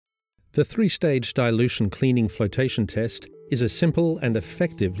The three-stage dilution cleaning flotation test is a simple and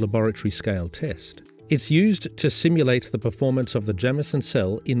effective laboratory-scale test. It's used to simulate the performance of the Jameson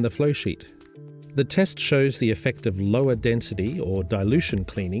cell in the flowsheet. The test shows the effect of lower density or dilution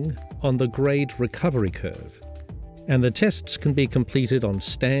cleaning on the grade recovery curve, and the tests can be completed on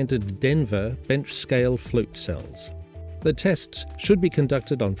standard Denver bench-scale float cells. The tests should be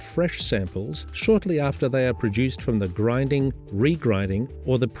conducted on fresh samples shortly after they are produced from the grinding, regrinding,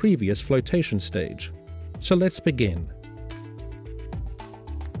 or the previous flotation stage. So let's begin.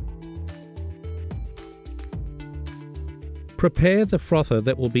 Prepare the frother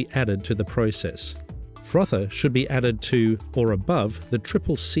that will be added to the process. Frother should be added to or above the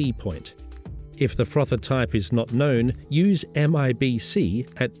CCC point. If the frother type is not known, use MIBC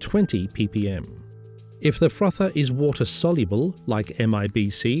at 20 ppm. If the frother is water-soluble, like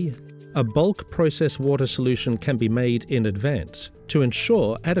MIBC, a bulk process water solution can be made in advance to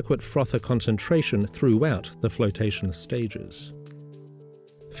ensure adequate frother concentration throughout the flotation stages.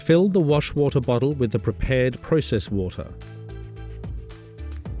 Fill the wash water bottle with the prepared process water.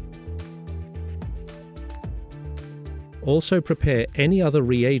 Also prepare any other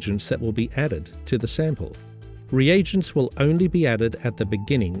reagents that will be added to the sample. Reagents will only be added at the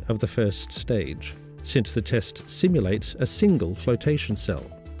beginning of the first stage, since the test simulates a single flotation cell.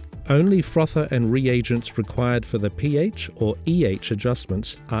 Only frother and reagents required for the pH or EH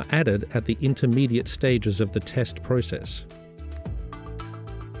adjustments are added at the intermediate stages of the test process.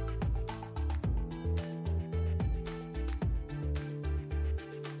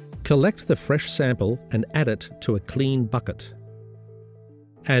 Collect the fresh sample and add it to a clean bucket.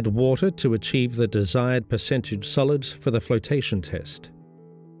 Add water to achieve the desired percentage solids for the flotation test.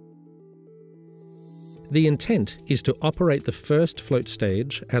 The intent is to operate the first float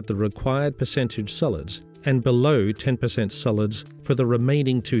stage at the required percentage solids and below 10% solids for the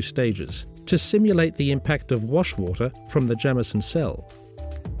remaining two stages to simulate the impact of wash water from the Jameson cell.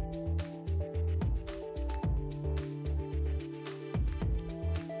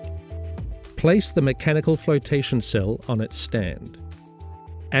 Place the mechanical flotation cell on its stand.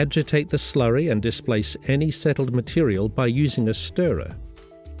 Agitate the slurry and displace any settled material by using a stirrer.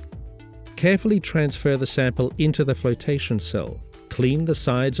 Carefully transfer the sample into the flotation cell, clean the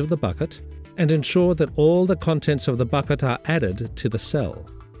sides of the bucket, and ensure that all the contents of the bucket are added to the cell.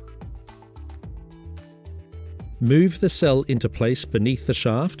 Move the cell into place beneath the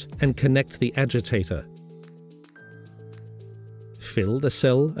shaft and connect the agitator. Fill the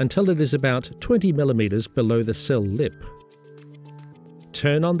cell until it is about 20 mm below the cell lip.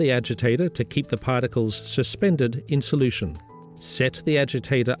 Turn on the agitator to keep the particles suspended in solution. Set the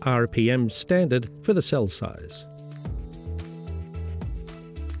agitator RPM standard for the cell size.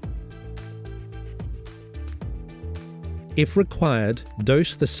 If required,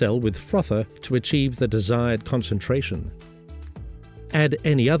 dose the cell with frother to achieve the desired concentration. Add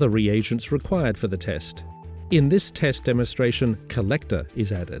any other reagents required for the test. In this test demonstration, collector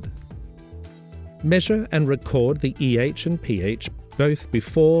is added. Measure and record the EH and pH both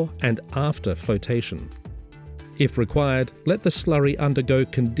before and after flotation. If required, let the slurry undergo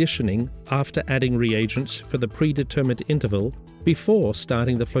conditioning after adding reagents for the predetermined interval before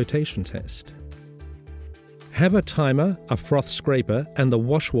starting the flotation test. Have a timer, a froth scraper, and the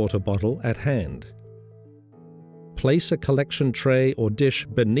wash water bottle at hand. Place a collection tray or dish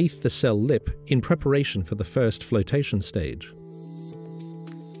beneath the cell lip in preparation for the first flotation stage.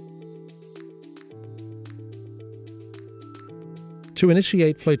 To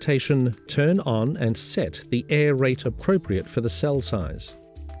initiate flotation, turn on and set the air rate appropriate for the cell size.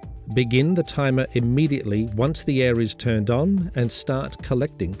 Begin the timer immediately once the air is turned on and start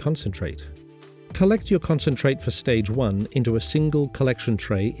collecting concentrate. Collect your concentrate for stage 1 into a single collection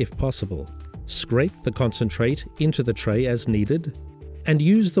tray if possible. Scrape the concentrate into the tray as needed, and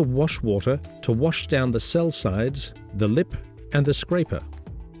use the wash water to wash down the cell sides, the lip, and the scraper.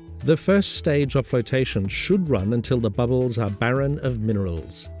 The first stage of flotation should run until the bubbles are barren of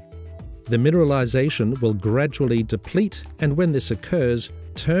minerals. The mineralization will gradually deplete, and when this occurs,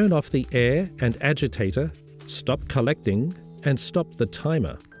 turn off the air and agitator, stop collecting, and stop the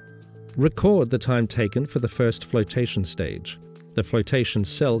timer. Record the time taken for the first flotation stage. The flotation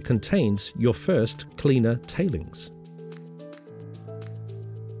cell contains your first cleaner tailings.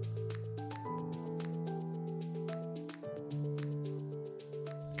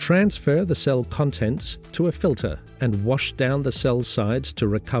 Transfer the cell contents to a filter and wash down the cell sides to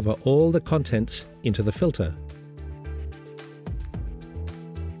recover all the contents into the filter.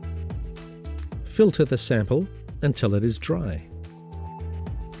 Filter the sample until it is dry.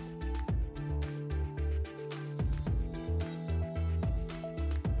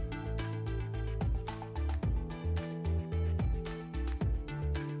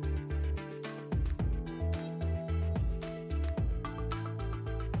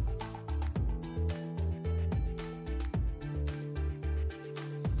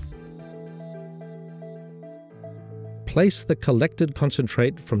 Place the collected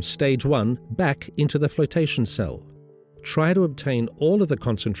concentrate from stage 1 back into the flotation cell. Try to obtain all of the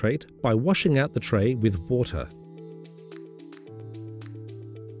concentrate by washing out the tray with water.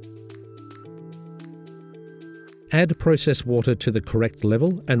 Add process water to the correct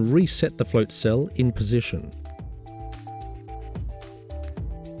level and reset the float cell in position.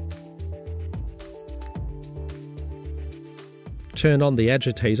 Turn on the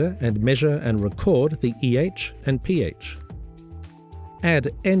agitator and measure and record the EH and pH.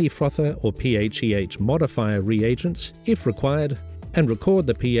 Add any frother or pH-EH modifier reagents if required, and record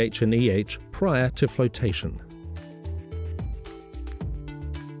the pH and EH prior to flotation.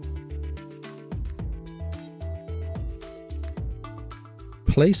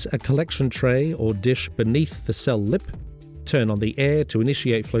 Place a collection tray or dish beneath the cell lip, turn on the air to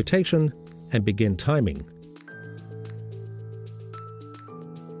initiate flotation, and begin timing.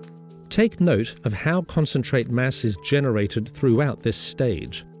 Take note of how concentrate mass is generated throughout this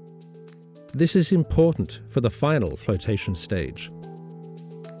stage. This is important for the final flotation stage.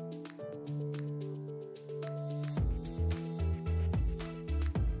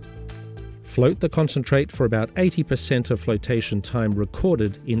 Float the concentrate for about 80% of flotation time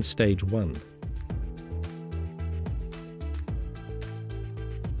recorded in stage 1.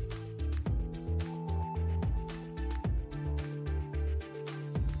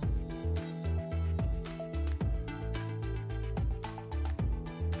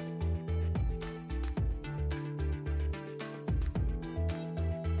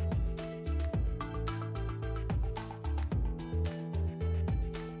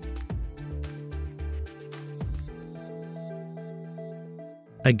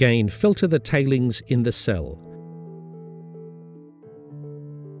 Again, filter the tailings in the cell.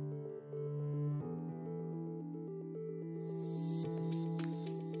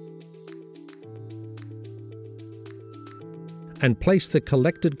 And place the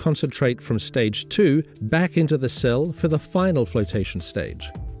collected concentrate from stage 2 back into the cell for the final flotation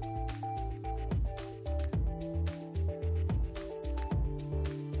stage.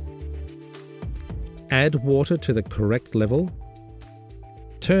 Add water to the correct level.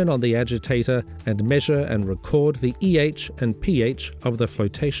 Turn on the agitator and measure and record the EH and pH of the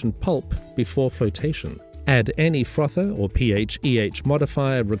flotation pulp before flotation. Add any frother or pH-EH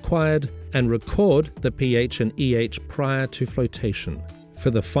modifier required and record the pH and EH prior to flotation. For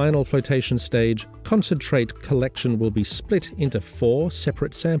the final flotation stage, concentrate collection will be split into 4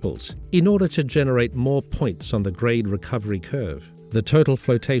 separate samples in order to generate more points on the grade recovery curve. The total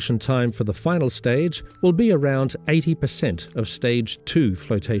flotation time for the final stage will be around 80% of stage 2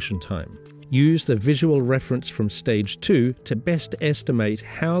 flotation time. Use the visual reference from stage 2 to best estimate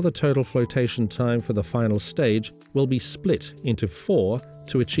how the total flotation time for the final stage will be split into 4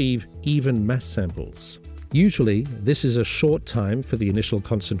 to achieve even mass samples. Usually, this is a short time for the initial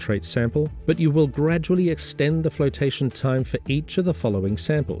concentrate sample, but you will gradually extend the flotation time for each of the following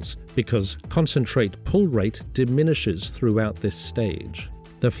samples, because concentrate pull rate diminishes throughout this stage.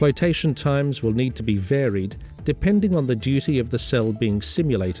 The flotation times will need to be varied depending on the duty of the cell being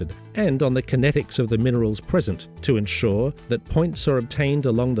simulated and on the kinetics of the minerals present to ensure that points are obtained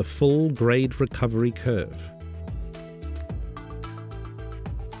along the full grade recovery curve.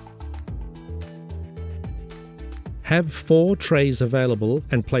 Have 4 trays available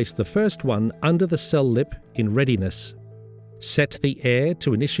and place the first one under the cell lip in readiness. Set the air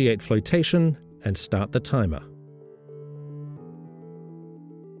to initiate flotation and start the timer.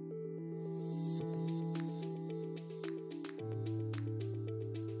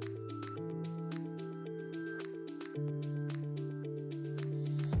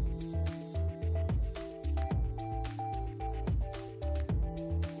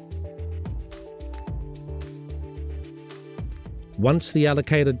 Once the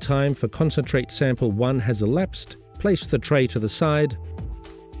allocated time for concentrate sample 1 has elapsed, place the tray to the side.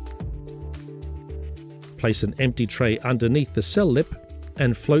 Place an empty tray underneath the cell lip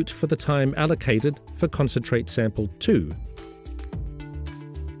and float for the time allocated for concentrate sample 2.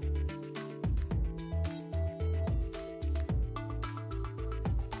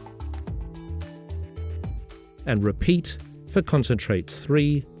 And repeat for concentrate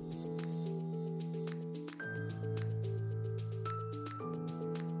 3,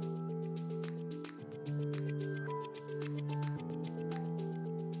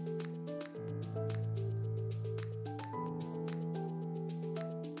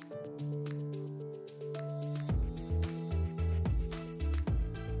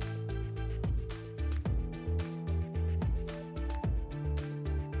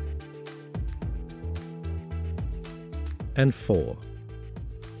 and 4.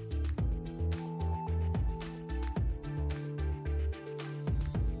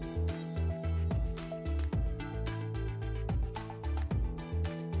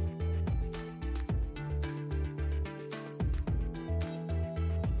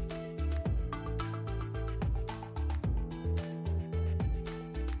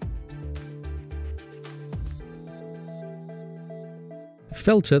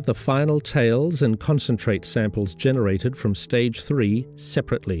 Filter the final tails and concentrate samples generated from Stage 3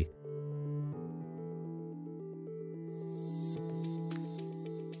 separately.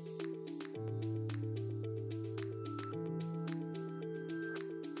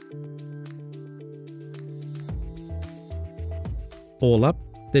 All up,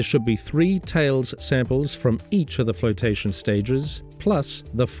 there should be 3 tails samples from each of the flotation stages, plus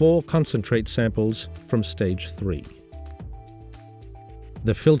the 4 concentrate samples from Stage 3.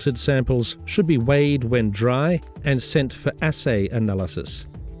 The filtered samples should be weighed when dry and sent for assay analysis.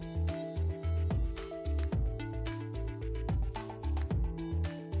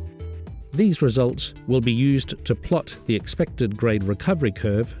 These results will be used to plot the expected grade recovery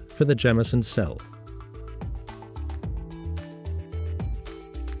curve for the Jameson Cell.